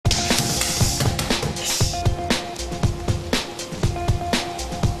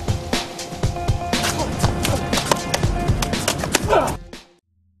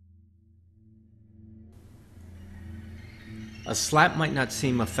slap might not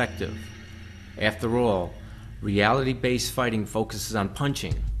seem effective. After all, reality-based fighting focuses on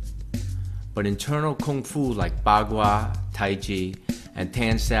punching. But internal kung fu like Bagua, Tai Chi, and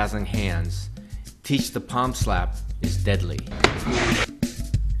Tan Dazzling Hands teach the palm slap is deadly.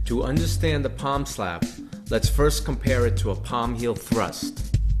 To understand the palm slap, let's first compare it to a palm heel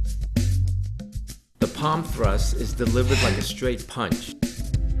thrust. The palm thrust is delivered like a straight punch.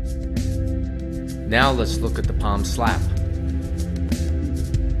 Now let's look at the palm slap.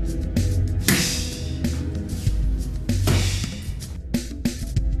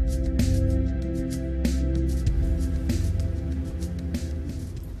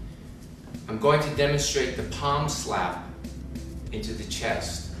 I'm going to demonstrate the palm slap into the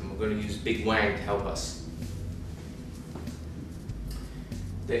chest, and we're going to use Big Wang to help us.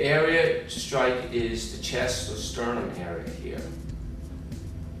 The area to strike is the chest or sternum area here.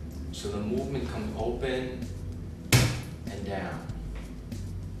 So the movement comes open and down,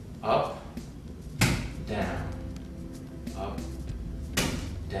 up, down, up,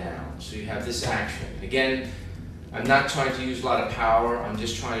 down. So you have this action. Again, I'm not trying to use a lot of power, I'm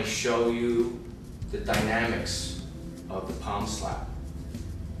just trying to show you the dynamics of the palm slap.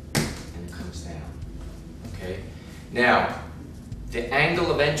 And it comes down, okay? Now, the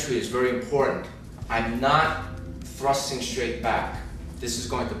angle of entry is very important. I'm not thrusting straight back. This is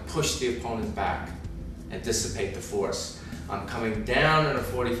going to push the opponent back and dissipate the force. I'm coming down at a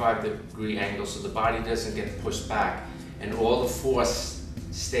 45-degree angle so the body doesn't get pushed back and all the force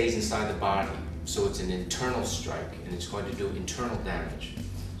stays inside the body. So it's an internal strike, and it's going to do internal damage.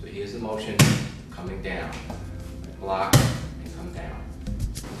 So here's the motion, coming down. Block, and come down.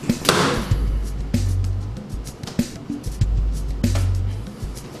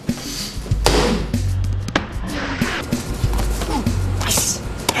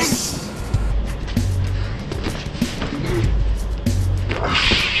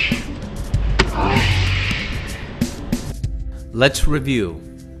 Let's review.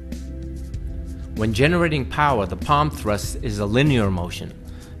 When generating power, the palm thrust is a linear motion.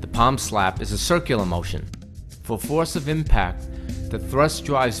 The palm slap is a circular motion. For force of impact, the thrust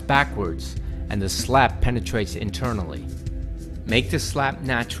drives backwards and the slap penetrates internally. Make the slap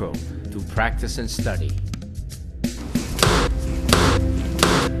natural through practice and study.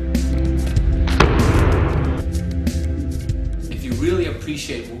 If you really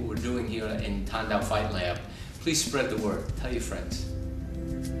appreciate what we're doing here in Tan Dao Fight Lab, please spread the word. Tell your friends.